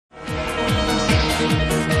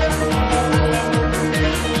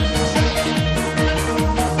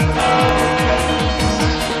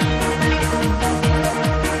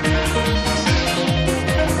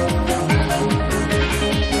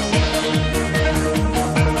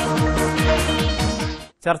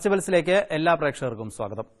Church ബെൽസിലേക്ക് എല്ലാ പ്രേക്ഷകർക്കും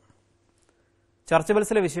സ്വാഗതം. ചർച്ച്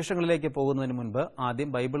ബെൽസിലെ വിശേഷങ്ങളിലേക്ക് പോകുന്നതിന് മുൻപ് ആദ്യം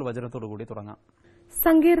ബൈബിൾ വചനത്തോടുകൂടി തുടങ്ങാം.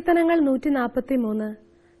 സങ്കീർത്തനങ്ങൾ 143.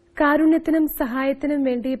 കാരുണ്യത്തിനും സഹായത്തിനും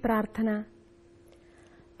വേണ്ടി പ്രാർത്ഥന.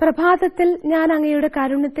 പ്രഭാതത്തിൽ ഞാൻ അങ്ങയുടെ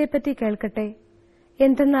കാരുണ്യത്തെപ്പറ്റി കേൾക്കട്ടെ.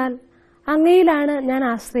 എന്തെന്നാൽ അങ്ങയിലാണ് ഞാൻ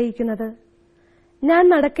ആശ്രയിക്കുന്നത്. ഞാൻ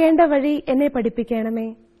നടക്കേണ്ട വഴി എന്നെ പഠിപ്പിക്കണമേ.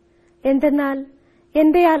 എന്തെന്നാൽ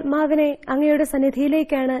എന്റെ ആത്മാവിനെ അങ്ങയുടെ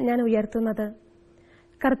സന്നിധിയിലേക്കാണ് ഞാൻ ഉയർത്തുന്നത്.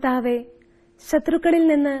 കർത്താവെ, ശത്രുക്കളിൽ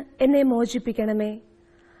നിന്ന് എന്നെ മോചിപ്പിക്കണമേ.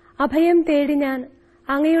 അഭയം തേടി ഞാൻ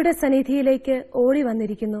അങ്ങയുടെ സന്നിധിയിലേക്ക് ഓടി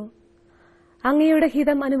വന്നിരിക്കുന്നു. അങ്ങയുടെ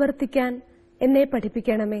ഹിതം അനുവർത്തിക്കാൻ എന്നെ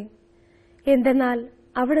പഠിപ്പിക്കണമേ. എന്തെന്നാൽ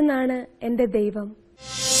അവിടുന്നാണ് എന്റെ ദൈവം.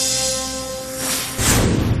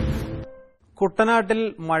 കുട്ടനാട്ടിൽ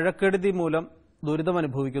മഴക്കെടുതി മൂലം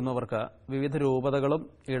ദുരിതമനുഭവിക്കുന്നവർക്ക് വിവിധ രൂപതകളും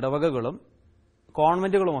ഇടവകകളും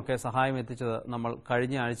കോൺവെന്റുകളുമൊക്കെ സഹായം എത്തിച്ചത് നമ്മൾ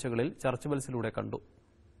കഴിഞ്ഞ ആഴ്ചകളിൽ ചർച്ച് ബെൽസിലൂടെ കണ്ടു.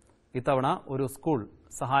 ഇത്തവണ ഒരു സ്കൂൾ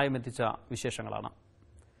സഹായമെത്തിച്ച വിശേഷങ്ങളാണ്.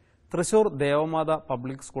 തൃശൂർ ദേവമാതാ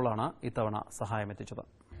പബ്ലിക് സ്കൂളാണ് ഇത്തവണ സഹായമെത്തിച്ചത്.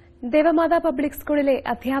 ദേവമാതാ പബ്ലിക് സ്കൂളിലെ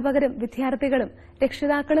അധ്യാപകരും വിദ്യാർത്ഥികളും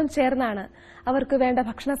രക്ഷിതാക്കളും ചേർന്നാണ് അവർക്ക് വേണ്ട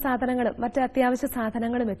ഭക്ഷണ സാധനങ്ങളും മറ്റ് അത്യാവശ്യ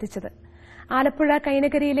സാധനങ്ങളും എത്തിച്ചത്. ആലപ്പുഴ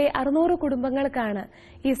കൈനകരിയിലെ 600 കുടുംബങ്ങൾക്കാണ്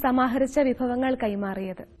ഈ സമാഹരിച്ച വിഭവങ്ങൾ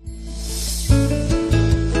കൈമാറിയത്.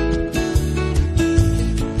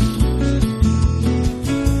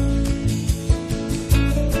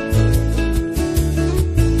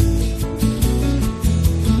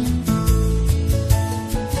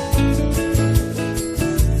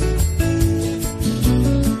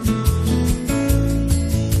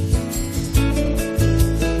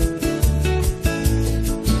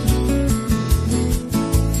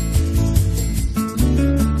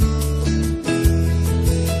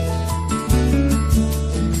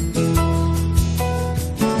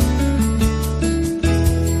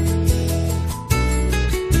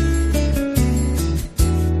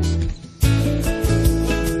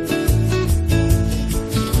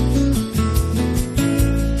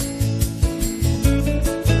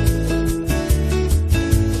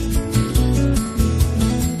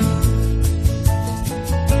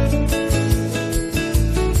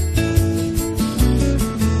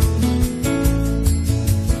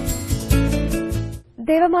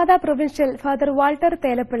 Devamatha provincial father Walter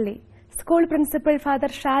Thelappally, school principal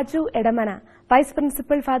father Shaju Edamana, vice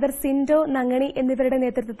principal father Sindo നങ്ങണി എന്നിവരുടെ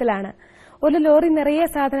നേതൃത്വത്തിലാണ് ഒരു ലോറി നിറയെ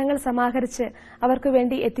സാധനങ്ങൾ സമാഹരിച്ച് അവർക്ക്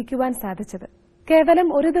വേണ്ടി എത്തിക്കുവാൻ സാധിച്ചത്. കേവലം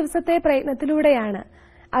ഒരു ദിവസത്തെ പ്രയത്നത്തിലൂടെയാണ്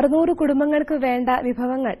 600 കുടുംബങ്ങൾക്ക് വേണ്ട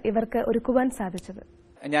വിഭവങ്ങൾ ഇവർക്ക് ഒരുക്കുവാൻ സാധിച്ചത്.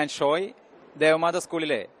 ഞാൻ ഷോയ്, ദേവമാതാ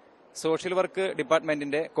സ്കൂളിലെ സോഷ്യൽ വർക്ക്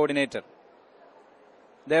ഡിപ്പാർട്ട്മെന്റിന്റെ കോർഡിനേറ്റർ.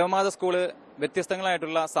 ദേവമാതാ സ്കൂള്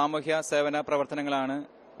വ്യത്യസ്തങ്ങളായിട്ടുള്ള സാമൂഹ്യ സേവന പ്രവർത്തനങ്ങളാണ്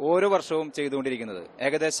ഓരോ വർഷവും ചെയ്തുകൊണ്ടിരിക്കുന്നത്.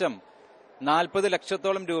 ഏകദേശം 40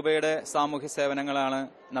 ലക്ഷത്തോളം രൂപയുടെ സാമൂഹ്യ സേവനങ്ങളാണ്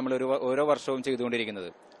നമ്മൾ ഓരോ വർഷവും ചെയ്തുകൊണ്ടിരിക്കുന്നത്.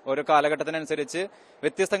 ഓരോ കാലഘട്ടത്തിനനുസരിച്ച്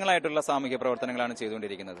വ്യത്യസ്തങ്ങളായിട്ടുള്ള സാമൂഹ്യ പ്രവർത്തനങ്ങളാണ്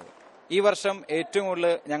ചെയ്തുകൊണ്ടിരിക്കുന്നത്. ഈ വർഷം ഏറ്റവും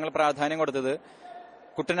കൂടുതൽ ഞങ്ങൾ പ്രാധാന്യം കൊടുത്തത്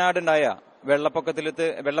കുട്ടനാടുണ്ടായ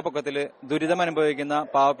വെള്ളപ്പൊക്കത്തിൽ ദുരിതമനുഭവിക്കുന്ന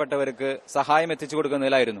പാവപ്പെട്ടവർക്ക് സഹായം എത്തിച്ചു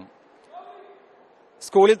കൊടുക്കുന്നതിലായിരുന്നു.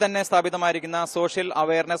 സ്കൂളിൽ തന്നെ സ്ഥാപിതമായിരിക്കുന്ന സോഷ്യൽ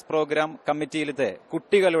അവയർനെസ് പ്രോഗ്രാം കമ്മിറ്റിയിലത്തെ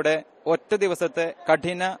കുട്ടികളുടെ ഒറ്റ ദിവസത്തെ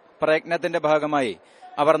കഠിന പ്രയത്നത്തിന്റെ ഭാഗമായി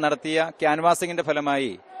അവർ നടത്തിയ ക്യാൻവാസിംഗിന്റെ ഫലമായി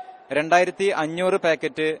 2500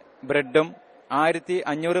 പാക്കറ്റ് ബ്രെഡും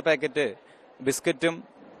 1500 പാക്കറ്റ് ബിസ്ക്കറ്റും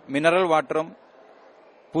മിനറൽ വാട്ടറും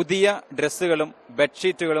പുതിയ ഡ്രസ്സുകളും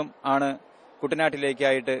ബെഡ്ഷീറ്റുകളും ആണ്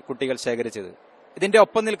കുട്ടനാട്ടിലേക്കായിട്ട് കുട്ടികൾ ശേഖരിച്ചത്. ഇതിന്റെ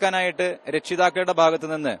ഒപ്പം നിൽക്കാനായിട്ട് രക്ഷിതാക്കളുടെ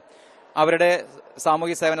ഭാഗത്തുനിന്ന് അവരുടെ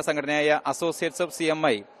സാമൂഹ്യ സേവന സംഘടനയായ അസോസിയേറ്റ്സ് ഓഫ്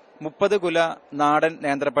CMI 30 കുല നാടൻ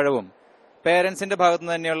നേന്ത്രപ്പഴവും, പേരൻസിന്റെ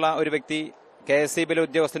ഭാഗത്തുനിന്ന് തന്നെയുള്ള ഒരു വ്യക്തി KSEBിലെ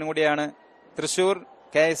ഉദ്യോഗസ്ഥനും കൂടിയാണ്. തൃശൂർ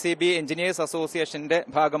KSEB എഞ്ചിനീയേഴ്സ് അസോസിയേഷന്റെ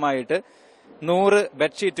ഭാഗമായിട്ട് 100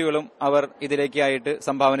 ബെഡ്ഷീറ്റുകളും അവർ ഇതിലേക്കായിട്ട്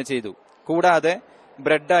സംഭാവന ചെയ്തു. കൂടാതെ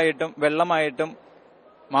ബ്രെഡായിട്ടും വെള്ളമായിട്ടും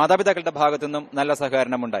മാതാപിതാക്കളുടെ ഭാഗത്തുനിന്നും നല്ല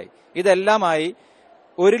സഹകരണമുണ്ടായി. ഇതെല്ലാമായി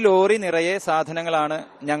ഒരു ലോറി നിറയെ സാധനങ്ങളാണ്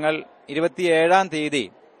ഞങ്ങൾ 27-ാം തീയതി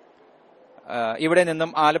ഇവിടെ നിന്നും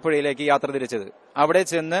ആലപ്പുഴയിലേക്ക് യാത്ര തിരിച്ചത്. അവിടെ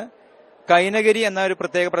ചെന്ന് കൈനഗിരി എന്ന ഒരു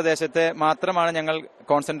പ്രത്യേക പ്രദേശത്തെ മാത്രമാണ് ഞങ്ങൾ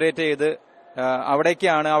കോൺസെൻട്രേറ്റ് ചെയ്ത്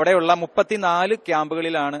അവിടെയുള്ള 34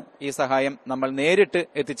 ക്യാമ്പുകളിലാണ് ഈ സഹായം നമ്മൾ നേരിട്ട്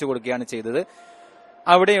എത്തിച്ചു കൊടുക്കുകയാണ് ചെയ്തത്.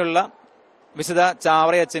 അവിടെയുള്ള വിശുദ്ധ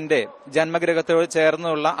ചാവറയച്ചന്റെ ജന്മഗൃഹത്തോട്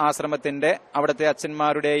ചേർന്നുള്ള ആശ്രമത്തിന്റെ അവിടുത്തെ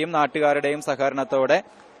അച്ഛന്മാരുടെയും നാട്ടുകാരുടെയും സഹകരണത്തോടെ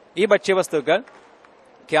ഈ ഭക്ഷ്യവസ്തുക്കൾ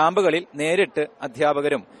ക്യാമ്പുകളിൽ നേരിട്ട്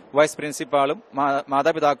അധ്യാപകരും വൈസ് പ്രിൻസിപ്പാളും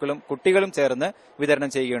മാതാപിതാക്കളും കുട്ടികളും ചേർന്ന് വിതരണം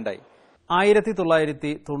ചെയ്യുകയുണ്ടായി.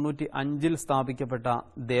 1995 സ്ഥാപിക്കപ്പെട്ട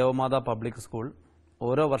ദേവമാതാ പബ്ലിക് സ്കൂൾ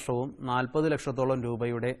ഓരോ വർഷവും 40 ലക്ഷത്തോളം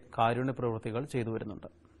രൂപയുടെ കാരുണ്യ പ്രവൃത്തികൾ ചെയ്തുവരുന്നുണ്ട്.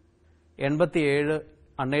 87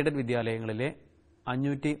 അൺഎയ്ഡഡ് വിദ്യാലയങ്ങളിലെ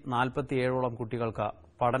 547ഓളം കുട്ടികൾക്ക്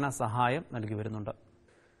പഠന സഹായം നൽകി വരുന്നുണ്ട്.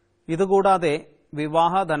 ഇതുകൂടാതെ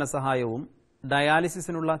വിവാഹ ധനസഹായവും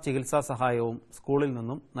ഡയാലിസിസിനുള്ള ചികിത്സാ സഹായവും സ്കൂളിൽ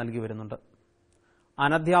നിന്നും നൽകി വരുന്നുണ്ട്.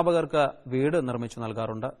 അനധ്യാപകർക്ക് വീട് നിർമ്മിച്ചു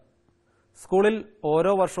നൽകാറുണ്ട്. സ്കൂളിൽ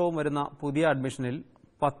ഓരോ വർഷവും വരുന്ന പുതിയ അഡ്മിഷനിൽ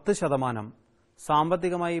 10%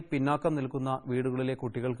 സാമ്പത്തികമായി പിന്നാക്കം നിൽക്കുന്ന വീടുകളിലെ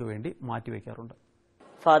കുട്ടികൾക്ക് വേണ്ടി മാറ്റിവെക്കാറുണ്ട്.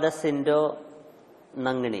 ഫാദർ സിൻഡോ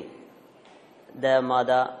നങ്ങിണി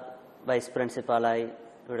ദേവമാത വൈസ് പ്രിൻസിപ്പാളായി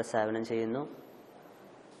ഇവിടെ സേവനം ചെയ്യുന്നു.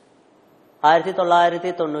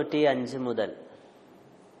 1995 മുതൽ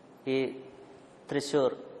ഈ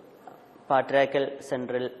Thrissur പാട്രാക്കൽ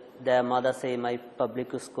central Devamatha സെയിമായി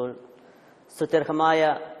public school സ്തുത്യർഹമായ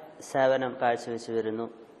സേവനം കാഴ്ചവെച്ചു വരുന്നു.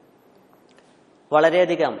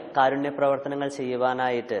 വളരെയധികം കാരുണ്യ പ്രവർത്തനങ്ങൾ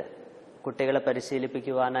ചെയ്യുവാനായിട്ട്, കുട്ടികളെ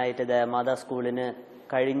പരിശീലിപ്പിക്കുവാനായിട്ട് ദേവമാത സ്കൂളിന്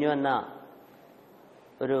കഴിഞ്ഞു എന്ന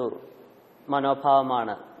ഒരു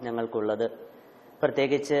മനോഭാവമാണ് ഞങ്ങൾക്കുള്ളത്.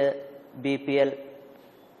 പ്രത്യേകിച്ച് BPL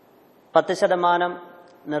 10%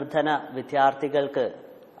 നിർധന വിദ്യാർത്ഥികൾക്ക്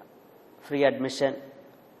free admission,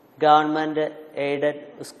 government aided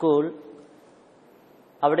school,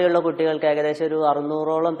 അവിടെയുള്ള കുട്ടികൾക്ക് ഏകദേശം ഒരു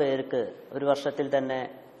 600ഓളം പേർക്ക് ഒരു വർഷത്തിൽ തന്നെ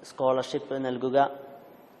സ്കോളർഷിപ്പ് നൽകുക,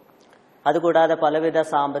 അതുകൂടാതെ പലവിധ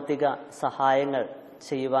സാമ്പത്തിക സഹായങ്ങൾ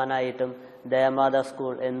ചെയ്യുവാനായിട്ടും ദേവമാത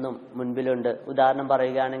സ്കൂൾ എന്നും മുൻപിലുണ്ട്. ഉദാഹരണം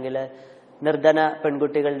പറയുകയാണെങ്കിൽ നിർധന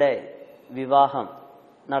പെൺകുട്ടികളുടെ വിവാഹം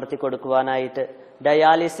നടത്തിക്കൊടുക്കുവാനായിട്ട്,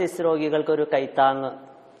 ഡയാലിസിസ് രോഗികൾക്കൊരു കൈത്താങ്ങ്,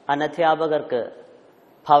 അനധ്യാപകർക്ക്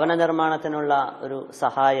ഭവന നിർമ്മാണത്തിനുള്ള ഒരു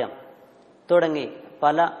സഹായം തുടങ്ങി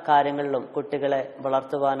പല കാര്യങ്ങളിലും കുട്ടികളെ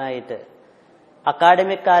വളർത്തുവാനായിട്ട്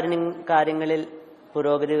അക്കാഡമിക് കാര്യങ്ങളിൽ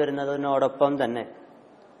പുരോഗതി വരുന്നതിനോടൊപ്പം തന്നെ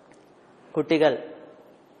കുട്ടികൾ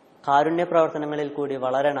കാരുണ്യ പ്രവർത്തനങ്ങളിൽ കൂടി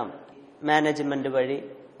വളരണം. മാനേജ്മെന്റ് വഴി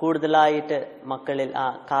കൂടുതലായിട്ട് മക്കളിൽ ആ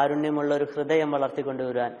കാരുണ്യമുള്ള ഒരു ഹൃദയം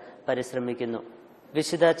വളർത്തിക്കൊണ്ടുവരാൻ പരിശ്രമിക്കുന്നു.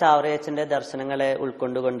 വിശുദ്ധ ചാവറയച്ചന്റെ ദർശനങ്ങളെ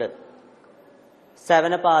ഉൾക്കൊണ്ടുകൊണ്ട്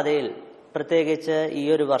സേവനപാതയിൽ പ്രത്യേകിച്ച് ഈ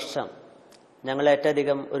ഒരു വർഷം ഞങ്ങൾ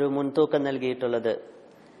ഏറ്റവും ഒരു മുൻതൂക്കം നൽകിയിട്ടുള്ളത്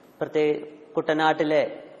കുട്ടനാട്ടിലെ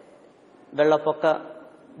വെള്ളപ്പൊക്ക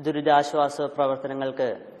ദുരിതാശ്വാസ പ്രവർത്തനങ്ങൾക്ക്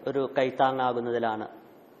ഒരു കൈത്താങ്ങാകുന്നതിലാണ്.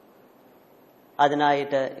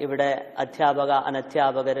 അതിനായിട്ട് ഇവിടെ അധ്യാപക,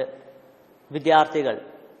 അനധ്യാപകർ,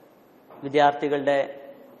 വിദ്യാർത്ഥികളുടെ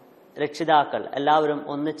രക്ഷിതാക്കൾ എല്ലാവരും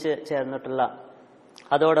ഒന്നിച്ച് ചേർന്നിട്ടുള്ള,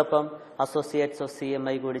 അതോടൊപ്പം അസോസിയേറ്റ്സ് ഓഫ്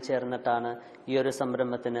CMI കൂടി ചേർന്നിട്ടാണ് ഈ ഒരു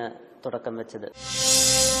സംരംഭത്തിന് തുടക്കം വെച്ചത്.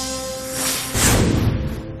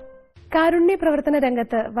 കാരുണ്യ പ്രവർത്തന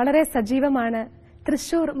രംഗത്ത് വളരെ സജീവമാണ്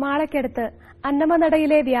തൃശൂർ മാളയ്ക്കടുത്ത്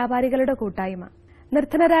അന്നമനടയിലെ വ്യാപാരികളുടെ കൂട്ടായ്മ.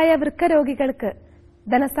 നിർധനരായ വൃക്കരോഗികൾക്ക്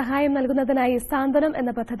ധനസഹായം നൽകുന്നതിനായി സാന്ത്വനം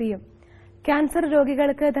എന്ന പദ്ധതിയും, ക്യാൻസർ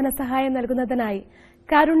രോഗികൾക്ക് ധനസഹായം നൽകുന്നതിനായി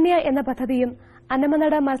കാരുണ്യ എന്ന പദ്ധതിയും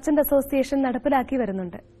അന്നമനട മർച്ചന്റ് അസോസിയേഷൻ നടപ്പിലാക്കി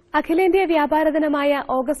വരുന്നുണ്ട്. അഖിലേന്ത്യാ വ്യാപാര ദിനമായ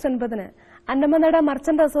ഓഗസ്റ്റ് 9 അന്നമനട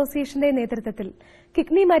മർച്ചന്റ് അസോസിയേഷന്റെ നേതൃത്വത്തിൽ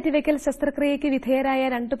കിഡ്നി മാറ്റിവെക്കൽ ശസ്ത്രക്രിയയ്ക്ക് വിധേയരായ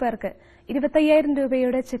 2 പേർക്ക് 25,000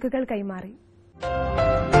 രൂപയുടെ ചെക്കുകൾ കൈമാറി.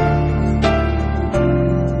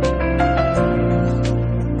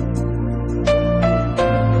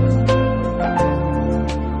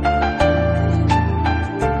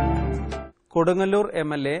 കൊടുങ്ങല്ലൂർ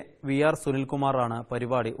MLA VR സുനിൽകുമാറാണ്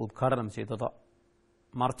പരിപാടി ഉദ്ഘാടനം ചെയ്തത്.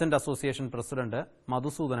 മർച്ചന്റ് അസോസിയേഷൻ പ്രസിഡന്റ്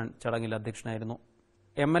മധുസൂദനൻ ചടങ്ങിൽ അധ്യക്ഷനായിരുന്നു.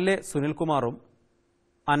 MLA സുനിൽകുമാറും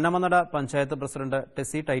അന്നമനട പഞ്ചായത്ത് പ്രസിഡന്റ്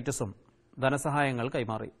ടെസി ടൈറ്റസും ധനസഹായങ്ങൾ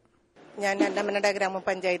കൈമാറി. ഞാൻ അന്നമനട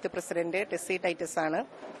ഗ്രാമപഞ്ചായത്ത് പ്രസിഡന്റ് ടെസി ടൈറ്റസ് ആണ്.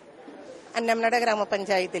 അന്നമനട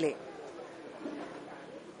ഗ്രാമപഞ്ചായത്തിലെ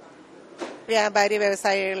വ്യാപാരി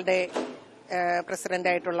വ്യവസായികളുടെ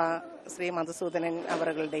പ്രസിഡന്റായിട്ടുള്ള ശ്രീ മധുസൂദനൻ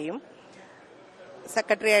അവറുകളുടെയും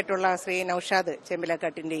സെക്രട്ടറി ആയിട്ടുള്ള ശ്രീ നൌഷാദ്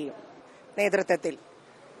ചെമ്പിലക്കാട്ടിന്റെയും നേതൃത്വത്തിൽ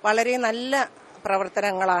വളരെ നല്ല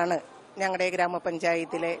പ്രവർത്തനങ്ങളാണ് ഞങ്ങളുടെ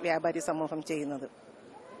ഗ്രാമപഞ്ചായത്തിലെ വ്യാപാരി സമൂഹം ചെയ്യുന്നത്.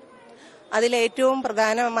 അതിലേറ്റവും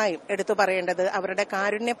പ്രധാനമായും എടുത്തു പറയേണ്ടത് അവരുടെ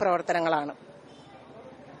കാരുണ്യ പ്രവർത്തനങ്ങളാണ്.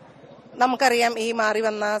 നമുക്കറിയാം, ഈ മാറി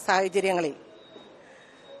വന്ന സാഹചര്യങ്ങളിൽ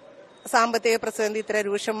സാമ്പത്തിക പ്രതിസന്ധി ഇത്ര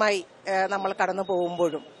രൂക്ഷമായി നമ്മൾ കടന്നു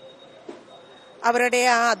പോകുമ്പോഴും അവരുടെ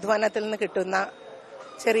ആ അധ്വാനത്തിൽ നിന്ന് കിട്ടുന്ന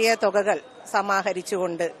ചെറിയ തുകകൾ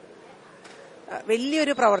സമാഹരിച്ചുകൊണ്ട്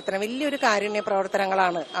വലിയൊരു കാരുണ്യ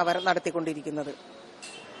പ്രവർത്തനങ്ങളാണ് അവർ നടത്തിക്കൊണ്ടിരിക്കുന്നത്.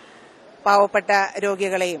 പാവപ്പെട്ട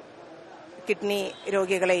രോഗികളെയും, കിഡ്നി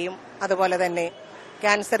രോഗികളെയും, അതുപോലെ തന്നെ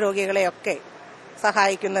ക്യാൻസർ രോഗികളെയൊക്കെ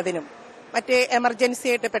സഹായിക്കുന്നതിനും മറ്റ് എമർജൻസി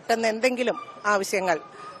ആയിട്ട് പെട്ടെന്ന് എന്തെങ്കിലും ആവശ്യങ്ങൾ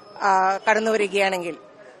കടന്നു വരികയാണെങ്കിൽ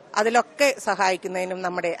അതിലൊക്കെ സഹായിക്കുന്നതിനും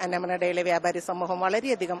നമ്മുടെ അന്നമനടയിലെ വ്യാപാരി സമൂഹം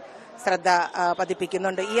വളരെയധികം ശ്രദ്ധ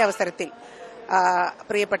പതിപ്പിക്കുന്നുണ്ട്. ഈ അവസരത്തിൽ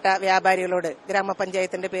പ്രിയപ്പെട്ട വ്യാപാരികളോട്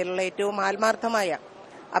ഗ്രാമപഞ്ചായത്തിന്റെ പേരിലുള്ള ഏറ്റവും ആത്മാർത്ഥമായ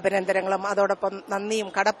അഭിനന്ദനങ്ങളും അതോടൊപ്പം നന്ദിയും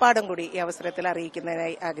കടപ്പാടും കൂടി ഈ അവസരത്തിൽ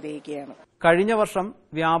അറിയിക്കുന്നതിനായി ആഗ്രഹിക്കുകയാണ്. കഴിഞ്ഞ വർഷം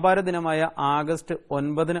വ്യാപാര ദിനമായ ആഗസ്റ്റ്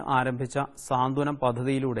 9 ആരംഭിച്ച സാന്ത്വനം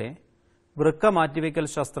പദ്ധതിയിലൂടെ വൃക്ക മാറ്റിവെക്കൽ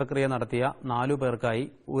ശസ്ത്രക്രിയ നടത്തിയ 4 പേർക്കായി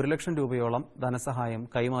 1 ലക്ഷം രൂപയോളം ധനസഹായം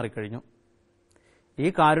കൈമാറിക്കഴിഞ്ഞു. ഈ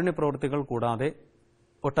കാരുണ്യ പ്രവൃത്തികൾ കൂടാതെ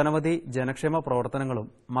ഒട്ടനവധി ജനക്ഷേമ പ്രവർത്തനങ്ങളും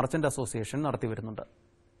മർച്ചന്റ് അസോസിയേഷൻ നടത്തിവരുന്നുണ്ട്.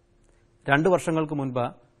 2 വർഷങ്ങൾക്ക് മുൻപ്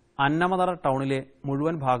അന്നമനട ടൌണിലെ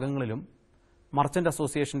മുഴുവൻ ഭാഗങ്ങളിലും മർച്ചന്റ്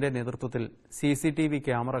അസോസിയേഷന്റെ നേതൃത്വത്തിൽ CCTV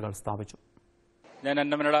ക്യാമറകൾ സ്ഥാപിച്ചു. ഞാൻ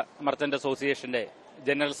അന്നമനട മർച്ചന്റ് അസോസിയേഷന്റെ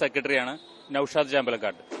ജനറൽ സെക്രട്ടറിയാണ് നൌഷാദ്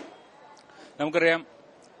ചാമ്പലക്കാട്ട്. നമുക്കറിയാം,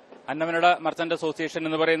 അന്നമനട മർച്ചന്റ് അസോസിയേഷൻ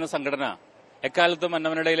എന്ന് പറയുന്ന സംഘടന എക്കാലത്തും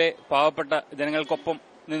അന്നമനടയിലെ പാവപ്പെട്ട ജനങ്ങൾക്കൊപ്പം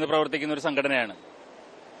നിന്ന് പ്രവർത്തിക്കുന്ന ഒരു സംഘടനയാണ്.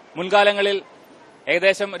 മുൻകാലങ്ങളിൽ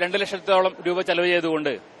ഏകദേശം 2 ലക്ഷത്തോളം രൂപ ചെലവ്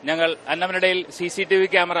ചെയ്തുകൊണ്ട് ഞങ്ങൾ അന്നമനടയിൽ CCTV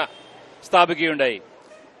ക്യാമറ സ്ഥാപിക്കുകയുണ്ടായി.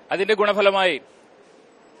 അതിന്റെ ഗുണഫലമായി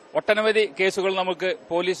ഒട്ടനവധി കേസുകൾ നമുക്ക്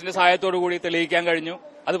പോലീസിന്റെ സഹായത്തോടുകൂടി തെളിയിക്കാൻ കഴിഞ്ഞു.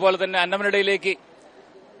 അതുപോലെ തന്നെ അന്നമനടയിലേക്ക്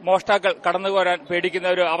മോഷ്ടാക്കൾ കടന്നുപോരാൻ പേടിക്കുന്ന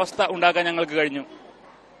ഒരു അവസ്ഥ ഉണ്ടാക്കാൻ ഞങ്ങൾക്ക് കഴിഞ്ഞു.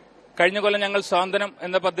 കഴിഞ്ഞ കൊല്ലം ഞങ്ങൾ സാന്ത്വനം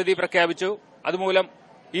എന്ന പദ്ധതി പ്രഖ്യാപിച്ചു. അതുമൂലം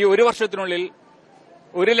ഈ 1 വർഷത്തിനുള്ളിൽ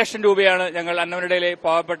 1 ലക്ഷം രൂപയാണ് ഞങ്ങൾ അന്നമനടയിലെ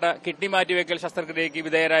പാവപ്പെട്ട കിഡ്നി മാറ്റിവെക്കൽ ശസ്ത്രക്രിയയ്ക്ക്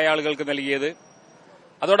വിധേയരായ ആളുകൾക്ക് നൽകിയത്.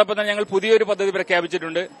 അതോടൊപ്പം തന്നെ ഞങ്ങൾ പുതിയൊരു പദ്ധതി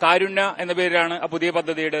പ്രഖ്യാപിച്ചിട്ടുണ്ട്. കാരുണ്യ എന്ന പേരിലാണ് ആ പുതിയ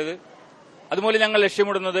പദ്ധതിയുടേത്. അതുമൂലം ഞങ്ങൾ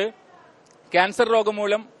ലക്ഷ്യമിടുന്നത് ക്യാൻസർ രോഗം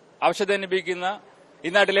മൂലം അവശത അനുഭവിക്കുന്ന ഈ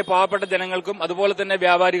നാട്ടിലെ പാവപ്പെട്ട ജനങ്ങൾക്കും അതുപോലെ തന്നെ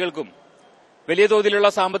വ്യാപാരികൾക്കും വലിയ തോതിലുള്ള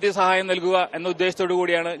സാമ്പത്തിക സഹായം നൽകുക എന്ന ഉദ്ദേശത്തോടു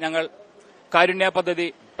കൂടിയാണ് ഞങ്ങൾ കാരുണ്യ പദ്ധതി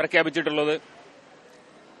പ്രഖ്യാപിച്ചിട്ടുള്ളത്.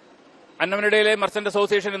 അന്നമനടയിലെ മർച്ചന്റ്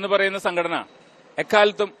അസോസിയേഷൻ എന്ന് പറയുന്ന സംഘടന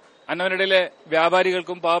എക്കാലത്തും അന്നമനടയിലെ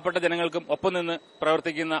വ്യാപാരികൾക്കും പാവപ്പെട്ട ജനങ്ങൾക്കും ഒപ്പം നിന്ന്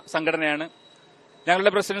പ്രവർത്തിക്കുന്ന സംഘടനയാണ്.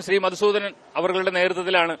 ഞങ്ങളുടെ പ്രസിഡന്റ് ശ്രീ മധുസൂദനൻ അവരുടെ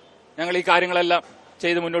നേതൃത്വത്തിലാണ് ഞങ്ങൾ ഈ കാര്യങ്ങളെല്ലാം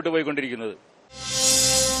ചെയ്ത് മുന്നോട്ട് പോയിക്കൊണ്ടിരിക്കുന്നത്.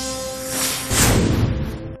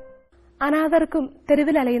 അനാഥർക്കും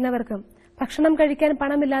തെരുവിൽ അലയുന്നവർക്കും ഭക്ഷണം കഴിക്കാൻ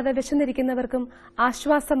പണമില്ലാതെ വിശന്നിരിക്കുന്നവർക്കും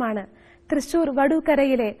ആശ്വാസമാണ് തൃശൂർ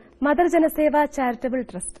വടൂക്കരയിലെ മദർ ജനസേവ ചാരിറ്റബിൾ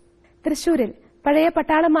ട്രസ്റ്റ്. തൃശൂരിൽ പഴയ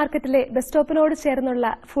പട്ടാള മാർക്കറ്റിലെ ബസ് സ്റ്റോപ്പിനോട്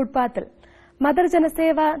ചേർന്നുള്ള ഫുട്പാത്തിൽ മദർ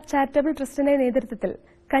ജനസേവ ചാരിറ്റബിൾ ട്രസ്റ്റിന്റെ നേതൃത്വത്തിൽ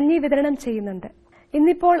കഞ്ഞി വിതരണം ചെയ്യുന്നുണ്ട്.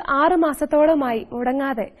 ഇന്നിപ്പോൾ 6 മാസത്തോളമായി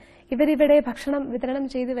മുടങ്ങാതെ ഇവരിവിടെ ഭക്ഷണം വിതരണം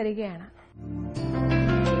ചെയ്തു വരികയാണ്.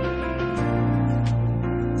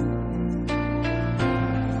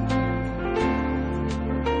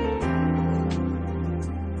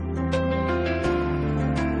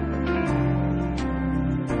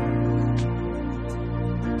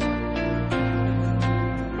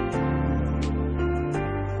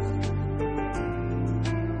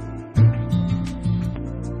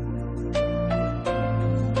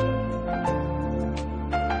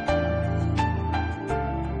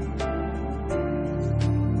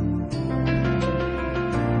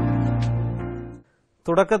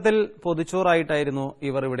 തുടക്കത്തിൽ പൊതിച്ചോറായിട്ടായിരുന്നു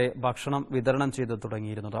ഇവർ ഇവിടെ ഭക്ഷണം വിതരണം ചെയ്തു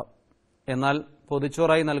തുടങ്ങിയിരുന്നത്. എന്നാൽ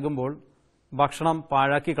പൊതിച്ചോറായി നൽകുമ്പോൾ ഭക്ഷണം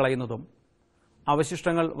പാഴാക്കി കളയുന്നതും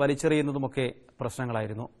അവശിഷ്ടങ്ങൾ വലിച്ചെറിയുന്നതുമൊക്കെ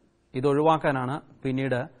പ്രശ്നങ്ങളായിരുന്നു. ഇതൊഴിവാക്കാനാണ്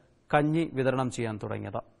പിന്നീട് കഞ്ഞി വിതരണം ചെയ്യാൻ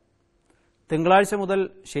തുടങ്ങിയത്. തിങ്കളാഴ്ച മുതൽ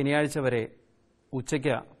ശനിയാഴ്ച വരെ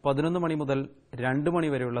ഉച്ചയ്ക്ക് 11 മണി മുതൽ 2 മണി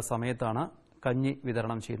വരെയുള്ള സമയത്താണ് കഞ്ഞി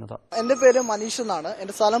വിതരണം ചെയ്യുന്നത്. എന്റെ പേര് മനീഷ് എന്നാണ്.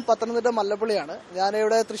 എന്റെ സ്ഥലം പത്തനംതിട്ട മല്ലപ്പള്ളിയാണ്. ഞാൻ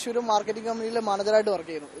ഇവിടെ തൃശ്ശൂർ മാർക്കറ്റിംഗ് കമ്പനിയിലെ മാനേജറായിട്ട് വർക്ക്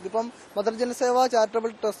ചെയ്യുന്നു. ഇതിപ്പം മദർ ജനസേവ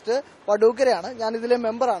ചാരിറ്റബിൾ ട്രസ്റ്റ് വടൂക്കരയാണ്. ഞാൻ ഇതിലെ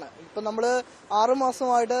മെമ്പറാണ്. ഇപ്പം നമ്മൾ 6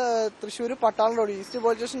 മാസമായിട്ട് തൃശ്ശൂർ പട്ടാളം റോഡ് ഈസ്റ്റ്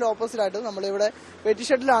പോലീസ് സ്റ്റേഷന്റെ ഓപ്പോസിറ്റ് ആയിട്ട് നമ്മളിവിടെ വെറ്റി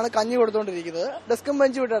ഷെഡിലാണ് കഞ്ഞി കൊടുത്തുകൊണ്ടിരിക്കുന്നത്. ഡെസ്കും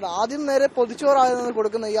ബെഞ്ച് വിട്ടാണ് ആദ്യം നേരെ പൊതിച്ചോറായിരുന്നു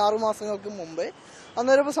കൊടുക്കുന്ന ഈ 6 മാസങ്ങൾക്ക് മുമ്പേ.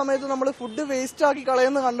 അന്നേരം സമയത്ത് നമ്മൾ ഫുഡ് വേസ്റ്റ് ആക്കി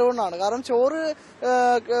കളയുന്ന കണ്ടുകൊണ്ടാണ്, കാരണം ചോറ്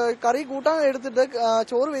കറി കൂട്ടാൻ എടുത്തിട്ട്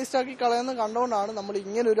ചോറ് വേസ്റ്റ് ആക്കി കളയുന്ന കണ്ടുകൊണ്ടാണ് നമ്മൾ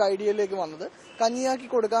ഇങ്ങനെ ഒരു ഐഡിയയിലേക്ക് വന്നത്. കഞ്ഞിയാക്കി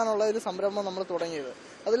കൊടുക്കാനുള്ള ഒരു സംരംഭം നമ്മൾ തുടങ്ങിയത്.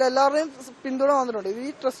 അതിലെല്ലാവരുടെയും പിന്തുണ വന്നിട്ടുണ്ട്. ഈ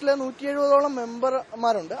ട്രസ്റ്റിലെ 170ഓളം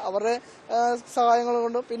മെമ്പർമാരുണ്ട്. അവരുടെ സഹായങ്ങൾ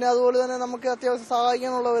കൊണ്ടും പിന്നെ അതുപോലെ തന്നെ നമുക്ക് അത്യാവശ്യം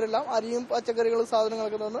സഹായിക്കാനുള്ളവരെല്ലാം അരിയും പച്ചക്കറികളും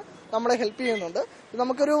സാധനങ്ങളൊക്കെ തന്ന് നമ്മളെ ഹെൽപ്പ് ചെയ്യുന്നുണ്ട്.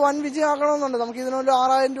 നമുക്കൊരു വൻ വിജയമാക്കണമെന്നുണ്ട്. നമുക്ക് ഇതിനൊരു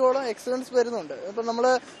 6000 രൂപയോളം എക്സ്പെൻസ് വരുന്നുണ്ട്. ഇപ്പം നമ്മൾ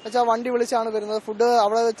വെച്ചാൽ വണ്ടി വിളിച്ചാണ് വരുന്നത്. ഫുഡ്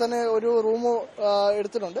അവിടെ വെച്ച് തന്നെ ഒരു റൂം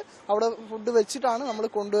എടുത്തിട്ടുണ്ട്. അവിടെ ഫുഡ് വെച്ചിട്ടാണ് നമ്മൾ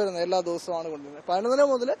കൊണ്ടുവരുന്നത്. എല്ലാ ദിവസവുമാണ് കൊണ്ടുവരുന്നത്. 11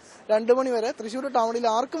 മുതൽ 2 മണി വരെ തൃശ്ശൂർ ടൗണിൽ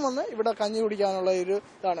ആർക്കും വന്ന് ഇവിടെ കഞ്ഞി കുടിക്കാനുള്ള ഒരു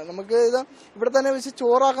ഇതാണ്. നമുക്ക് ഇത് ഇവിടെ തന്നെ വെച്ച്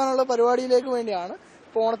ചോറാക്കാനുള്ള പരിപാടിയിലേക്ക് വേണ്ടിയാണ്.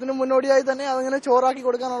 ഇപ്പോൾ ഓണത്തിന് മുന്നോടിയായി തന്നെ അതിങ്ങനെ ചോറാക്കി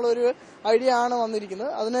കൊടുക്കാനുള്ള ഒരു ഐഡിയ ആണ് വന്നിരിക്കുന്നത്.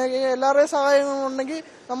 അതിന് എല്ലാവരുടെയും സഹായങ്ങളുണ്ടെങ്കിൽ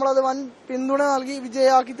നമ്മളത് വൻ പിന്തുണ നൽകി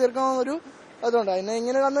വിജയമാക്കി തീർക്കണമെന്നൊരു അതുകൊണ്ട് അതിനെ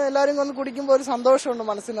ഇങ്ങനെ വന്ന് എല്ലാവരും വന്ന് കുടിക്കുമ്പോൾ ഒരു സന്തോഷമുണ്ട്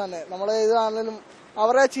മനസ്സിന് തന്നെ. നമ്മളെ ഇതാണെങ്കിലും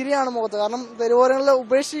അവരുടെ ചിരിയാണ് മുഖത്ത്. കാരണം തെരുവോരങ്ങളിൽ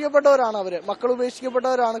ഉപേക്ഷിക്കപ്പെട്ടവരാണ് അവര്, മക്കൾ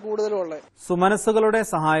ഉപേക്ഷിക്കപ്പെട്ടവരാണ് കൂടുതലും ഉള്ളത്. സുമനസ്സുകളുടെ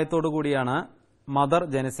സഹായത്തോടുകൂടിയാണ് മദർ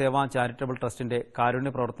ജനസേവ ചാരിറ്റബിൾ ട്രസ്റ്റിന്റെ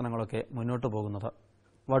കാരുണ്യ പ്രവർത്തനങ്ങളൊക്കെ മുന്നോട്ടു പോകുന്നത്.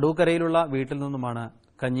 വടൂക്കരയിലുള്ള വീട്ടിൽ നിന്നുമാണ്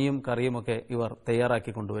കഞ്ഞിയും കറിയുമൊക്കെ ഇവർ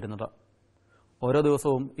തയ്യാറാക്കി കൊണ്ടുവരുന്നത്. ഓരോ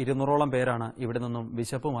ദിവസവും 200ഓളം പേരാണ് ഇവിടെ നിന്നും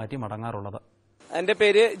വിശപ്പ് മാറ്റി മടങ്ങാറുള്ളത്. എന്റെ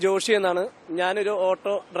പേര് ജോഷി എന്നാണ്. ഞാനൊരു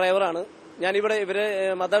ഓട്ടോ ഡ്രൈവറാണ്. ഞാനിവിടെ ഇവരെ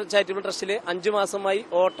മദർ ചാരിറ്റബിൾ ട്രസ്റ്റില് 5 മാസമായി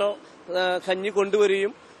ഓട്ടോ കഞ്ഞി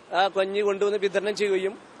കൊണ്ടുവരികയും ആ കഞ്ഞി കൊണ്ടുവന്ന് വിതരണം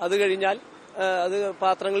ചെയ്യുകയും അത് കഴിഞ്ഞാൽ അത്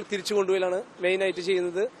പാത്രങ്ങൾ തിരിച്ചു കൊണ്ടുപോയാണ് മെയിനായിട്ട്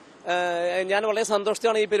ചെയ്യുന്നത്. ഞാൻ വളരെ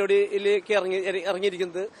സന്തോഷത്തോടെ ഈ പരിപാടിയിലേക്ക്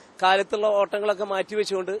ഇറങ്ങിയിരിക്കുന്നത്. കാലത്തുള്ള ഓട്ടങ്ങളൊക്കെ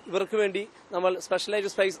മാറ്റിവെച്ചുകൊണ്ട് ഇവർക്ക് വേണ്ടി നമ്മൾ സ്പെഷ്യലായിട്ട്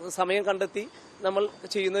സമയം കണ്ടെത്തി നമ്മൾ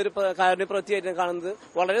ചെയ്യുന്ന ഒരു കാരുണ്യ പ്രവൃത്തിയായിട്ട് കാണുന്നത്.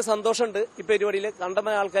 വളരെ സന്തോഷമുണ്ട്. ഈ പരിപാടിയിൽ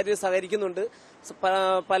കണ്ടമായ ആൾക്കാർ സഹകരിക്കുന്നുണ്ട്,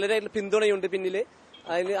 പലരും പിന്തുണയുണ്ട് പിന്നില്.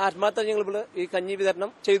 അതിന് ആത്മാർത്ഥ ഞങ്ങൾ ഈ കഞ്ഞി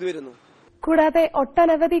വിതരണം ചെയ്തു വരുന്നു. കൂടാതെ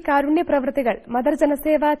ഒട്ടനവധി കാരുണ്യ പ്രവൃത്തികൾ മദർ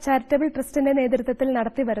ജനസേവ ചാരിറ്റബിൾ ട്രസ്റ്റിന്റെ നേതൃത്വത്തിൽ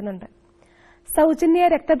നടത്തിവരുന്നുണ്ട്. സൌജന്യ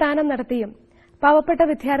രക്തദാനം നടത്തിയും പാവപ്പെട്ട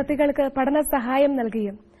വിദ്യാർത്ഥികൾക്ക് പഠന സഹായം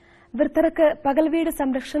നൽകിയും വൃദ്ധർക്ക് പകൽവീട്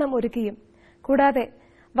സംരക്ഷണം ഒരുക്കിയും കൂടാതെ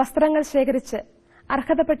വസ്ത്രങ്ങൾ ശേഖരിച്ച്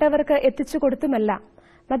അർഹതപ്പെട്ടവർക്ക് എത്തിച്ചു കൊടുത്തുമെല്ലാം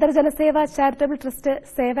മദർ ജനസേവ ചാരിറ്റബിൾ ട്രസ്റ്റ്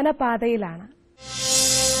സേവന പാതയിലാണ്.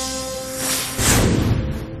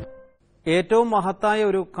 ഏറ്റവും മഹത്തായ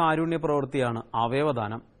ഒരു കാരുണ്യ പ്രവൃത്തിയാണ്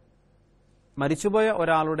അവയവദാനം. മരിച്ചുപോയ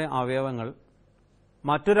ഒരാളുടെ അവയവങ്ങൾ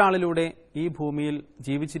മറ്റൊരാളിലൂടെ ഈ ഭൂമിയിൽ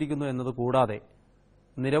ജീവിച്ചിരിക്കുന്നു എന്നത് കൂടാതെ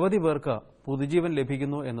നിരവധി പേർക്ക് പുതുജീവൻ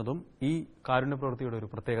ലഭിക്കുന്നു എന്നതും ഈ കാരുണ്യ പ്രവൃത്തിയുടെ ഒരു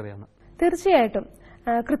പ്രത്യേകതയാണ്. തീർച്ചയായിട്ടും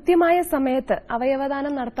കൃത്യമായ സമയത്ത്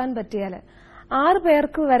അവയവദാനം നടത്താൻ പറ്റിയാൽ 6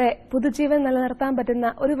 പേർക്ക് വരെ പുതുജീവൻ നിലനിർത്താൻ പറ്റുന്ന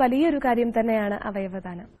ഒരു വലിയൊരു കാര്യം തന്നെയാണ്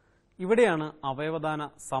അവയവദാനം. ഇവിടെയാണ് അവയവദാന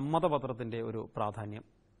സമ്മതപത്രത്തിന്റെ ഒരു പ്രാധാന്യം.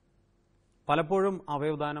 പലപ്പോഴും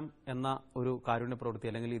അവയവദാനം എന്ന ഒരു കാരുണ്യ പ്രവൃത്തി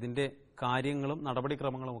അല്ലെങ്കിൽ ഇതിന്റെ കാര്യങ്ങളും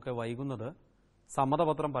നടപടിക്രമങ്ങളും ഒക്കെ വൈകുന്നത്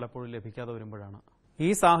സമ്മതപത്രം പലപ്പോഴും ലഭിക്കാതെ വരുമ്പോഴാണ്. ഈ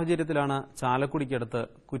സാഹചര്യത്തിലാണ് ചാലക്കുടിക്കടുത്ത്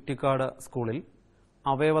കുറ്റിക്കാട് സ്കൂളിൽ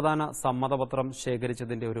അവയവദാന സമ്മതപത്രം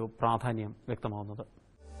ശേഖരിച്ചതിന്റെ ഒരു പ്രാധാന്യം വ്യക്തമാവുന്നത്.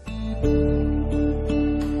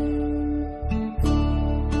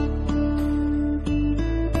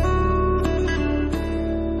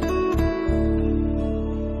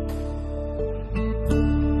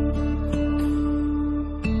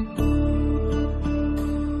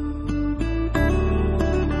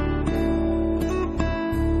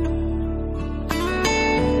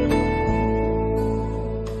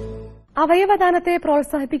 അവയവദാനത്തെ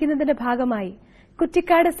പ്രോത്സാഹിപ്പിക്കുന്നതിന്റെ ഭാഗമായി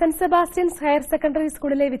കുറ്റിക്കാട് സെന്റ് സെബാസ്റ്റ്യൻസ് ഹയർ സെക്കൻഡറി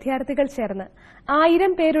സ്കൂളിലെ വിദ്യാർത്ഥികൾ ചേർന്ന് 1000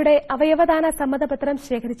 പേരുടെ അവയവദാന സമ്മതപത്രം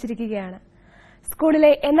ശേഖരിച്ചിരിക്കുകയാണ്.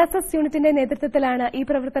 സ്കൂളിലെ NSS യൂണിറ്റിന്റെ നേതൃത്വത്തിലാണ് ഈ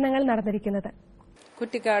പ്രവർത്തനങ്ങൾ നടന്നിരിക്കുന്നത്.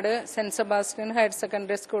 കുറ്റിക്കാട് സെന്റ് സെബാസ്റ്റ്യൻ ഹയർ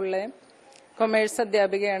സെക്കൻഡറി സ്കൂളിലെ കൊമേഴ്സ്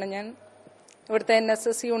അധ്യാപികയാണ് ഞാൻ. ഇവിടുത്തെ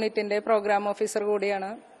NSS യൂണിറ്റിന്റെ പ്രോഗ്രാം ഓഫീസർ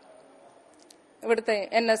കൂടിയാണ്. ഇവിടുത്തെ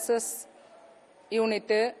NSS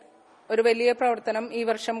യൂണിറ്റ് ഒരു വലിയ പ്രവർത്തനം ഈ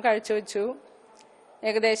വർഷം കാഴ്ചവെച്ചു.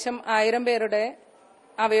 ഏകദേശം 1000 പേരുടെ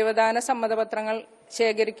അവയവദാന സമ്മതപത്രങ്ങൾ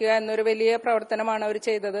ശേഖരിക്കുക എന്നൊരു വലിയ പ്രവർത്തനമാണ് അവർ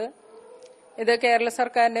ചെയ്തത്. ഇത് കേരള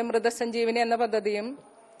സർക്കാരിന്റെ മൃതസഞ്ജീവനി എന്ന പദ്ധതിയും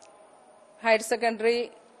ഹയർ സെക്കൻഡറി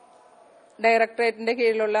ഡയറക്ടറേറ്റിന്റെ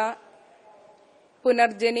കീഴിലുള്ള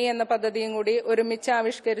പുനർജനി എന്ന പദ്ധതിയും കൂടി ഒരുമിച്ച്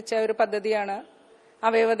ആവിഷ്കരിച്ച ഒരു പദ്ധതിയാണ്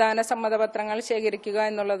അവയവദാന സമ്മതപത്രങ്ങൾ ശേഖരിക്കുക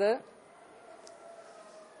എന്നുള്ളത്.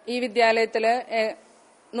 ഈ വിദ്യാലയത്തില്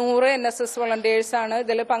 100 NSS വളണ്ടിയേഴ്സാണ്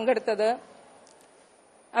ഇതിൽ പങ്കെടുത്തത്.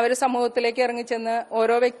 അവർ സമൂഹത്തിലേക്ക് ഇറങ്ങിച്ചെന്ന്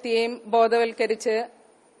ഓരോ വ്യക്തിയെയും ബോധവൽക്കരിച്ച്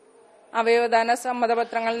അവയവദാന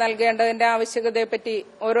സമ്മതപത്രങ്ങൾ നൽകേണ്ടതിന്റെ ആവശ്യകതയെപ്പറ്റി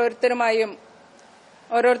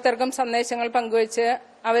ഓരോരുത്തർക്കും സന്ദേശങ്ങൾ പങ്കുവച്ച്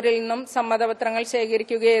അവരിൽ നിന്നും സമ്മതപത്രങ്ങൾ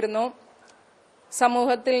ശേഖരിക്കുകയായിരുന്നു.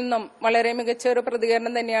 സമൂഹത്തിൽ നിന്നും വളരെ മികച്ച ഒരു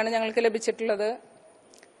പ്രതികരണം തന്നെയാണ് ഞങ്ങൾക്ക് ലഭിച്ചിട്ടുള്ളത്.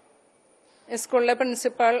 സ്കൂളിലെ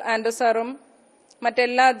പ്രിൻസിപ്പൽ ആൻഡ്രൂ സാറും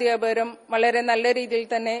മറ്റെല്ലാ അധ്യാപകരും വളരെ നല്ല രീതിയിൽ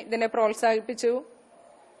തന്നെ ഇതിനെ പ്രോത്സാഹിപ്പിച്ചു.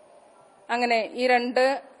 അങ്ങനെ ഈ 2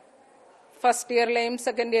 ഫസ്റ്റ് ഇയറിലെയും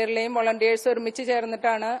സെക്കൻഡ് ഇയറിലെയും വോളണ്ടിയേഴ്സ് ഒരുമിച്ച്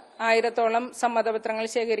ചേർന്നിട്ടാണ് 1000ഓളം സമ്മതപത്രങ്ങൾ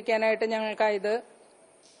ശേഖരിക്കാനായിട്ട് ഞങ്ങൾക്കായത്.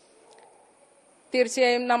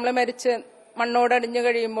 തീർച്ചയായും നമ്മൾ മരിച്ച് മണ്ണോടടിഞ്ഞു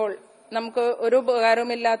കഴിയുമ്പോൾ നമുക്ക് ഒരു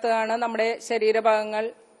ഉപകാരവുമില്ലാത്തതാണ് നമ്മുടെ ശരീരഭാഗങ്ങൾ.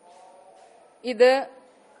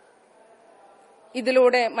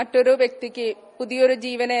 ഇതിലൂടെ മറ്റൊരു വ്യക്തിക്ക് പുതിയൊരു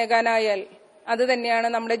ജീവനേകാനായാൽ അത് തന്നെയാണ്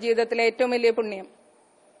നമ്മുടെ ജീവിതത്തിലെ ഏറ്റവും വലിയ പുണ്യം.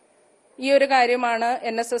 ഈ ഒരു കാര്യമാണ്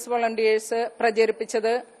NSS വോളണ്ടിയേഴ്സ്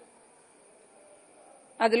പ്രചരിപ്പിച്ചത്.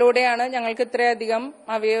 അതിലൂടെയാണ് ഞങ്ങൾക്ക് ഇത്രയധികം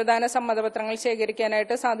അവയവദാന സമ്മതപത്രങ്ങൾ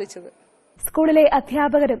ശേഖരിക്കാനായിട്ട് സാധിച്ചത്. സ്കൂളിലെ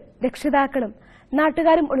അധ്യാപകരും രക്ഷിതാക്കളും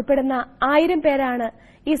നാട്ടുകാരും ഉൾപ്പെടുന്ന 1000 പേരാണ്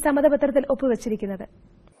ഈ സമ്മതപത്രത്തിൽ ഒപ്പുവച്ചിരിക്കുന്നത്.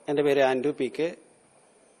 എന്റെ പേര് ആൻഡ്രൂ PK.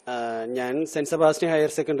 ഞാൻ സെന്റ് സെബാസ്റ്റ്യൻ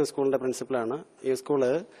ഹയർ സെക്കൻഡറി സ്കൂളിന്റെ പ്രിൻസിപ്പലാണ്. ഈ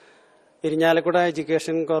സ്കൂള് ഇരിഞ്ഞാലക്കുട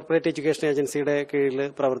കോർപ്പറേറ്റ് എഡ്യൂക്കേഷൻ ഏജൻസിയുടെ കീഴിൽ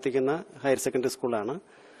പ്രവർത്തിക്കുന്ന ഹയർ സെക്കൻഡറി സ്കൂളാണ്.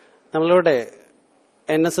 നമ്മളിവിടെ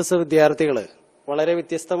NSS വിദ്യാർത്ഥികൾ വളരെ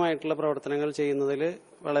വ്യത്യസ്തമായിട്ടുള്ള പ്രവർത്തനങ്ങൾ ചെയ്യുന്നതിൽ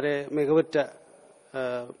വളരെ മികവുറ്റ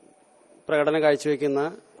പ്രകടനം കാഴ്ചവെക്കുന്ന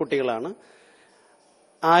കുട്ടികളാണ്.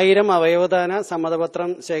 1000 അവയവദാന സമ്മതപത്രം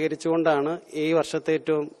ശേഖരിച്ചുകൊണ്ടാണ് ഈ വർഷത്തെ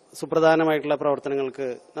ഏറ്റവും സുപ്രധാനമായിട്ടുള്ള പ്രവർത്തനങ്ങൾക്ക്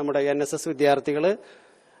നമ്മുടെ NSS വിദ്യാർത്ഥികൾ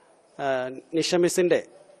നിഷമിസിന്റെ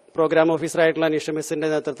പ്രോഗ്രാം ഓഫീസറായിട്ടുള്ള നിഷമിസിന്റെ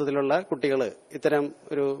നേതൃത്വത്തിലുള്ള കുട്ടികൾ ഇത്തരം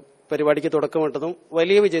ഒരു പരിപാടിക്ക് തുടക്കമിട്ടതും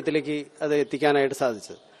വലിയ വിജയത്തിലേക്ക് അത് എത്തിക്കാനായിട്ട്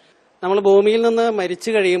സാധിച്ചത്. നമ്മൾ ഭൂമിയിൽ നിന്ന് മരിച്ചു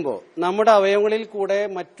കഴിയുമ്പോൾ നമ്മുടെ അവയവങ്ങളിൽ കൂടെ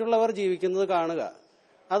മറ്റുള്ളവർ ജീവിക്കുന്നത് കാണുക,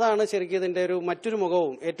 അതാണ് ശരിക്കും ഇതിന്റെ മറ്റൊരു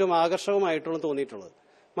മുഖവും ഏറ്റവും ആകർഷകമായിട്ടുള്ള തോന്നിയിട്ടുള്ളത്.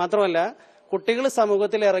 മാത്രമല്ല, കുട്ടികൾ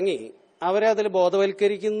സമൂഹത്തിൽ ഇറങ്ങി അവരെ അതിൽ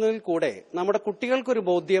ബോധവൽക്കരിക്കുന്നതിൽ കൂടെ നമ്മുടെ കുട്ടികൾക്കൊരു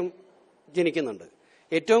ബോധ്യം ജനിക്കുന്നുണ്ട്.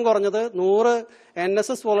 ഏറ്റവും കുറഞ്ഞത് 100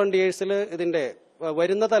 NSS വോളണ്ടിയേഴ്സിൽ ഇതിന്റെ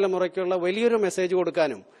വരുന്ന തലമുറയ്ക്കുള്ള വലിയൊരു മെസ്സേജ്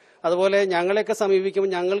കൊടുക്കാനും അതുപോലെ ഞങ്ങളെയൊക്കെ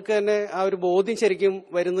സമീപിക്കുമ്പോൾ ഞങ്ങൾക്ക് തന്നെ ആ ഒരു ബോധ്യം ശരിക്കും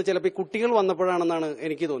വരുന്നത് ചിലപ്പോൾ കുട്ടികൾ വന്നപ്പോഴാണെന്നാണ്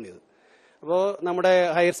എനിക്ക് തോന്നിയത്. അപ്പോൾ നമ്മുടെ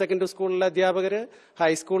ഹയർ സെക്കൻഡറി സ്കൂളിലെ അധ്യാപകർ,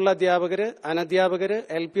 ഹൈസ്കൂളിലെ അധ്യാപകർ, അനധ്യാപകർ,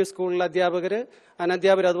 LP സ്കൂളിലെ അധ്യാപകർ,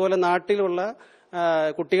 അനധ്യാപകർ, അതുപോലെ നാട്ടിലുള്ള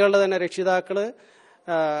കുട്ടികളുടെ തന്നെ രക്ഷിതാക്കള്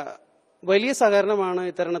വലിയ സഹകരണമാണ്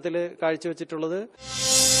ഇത്തരണത്തിൽ കാഴ്ചവെച്ചിട്ടുള്ളത്.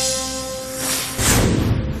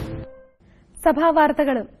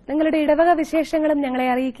 സഭാവാർത്തകളും നിങ്ങളുടെ ഇടവക വിശേഷങ്ങളും ഞങ്ങളെ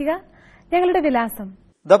അറിയിക്കുക. ഞങ്ങളുടെ വിലാസം: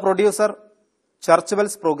 the producer, church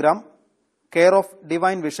bells programme, care of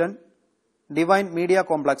divine vision, divine media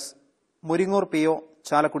complex, Muringoor PO,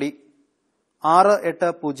 Chalakudy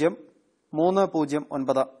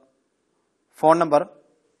 680309. Phone number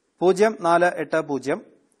 0480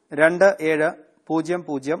 2700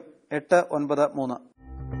 893.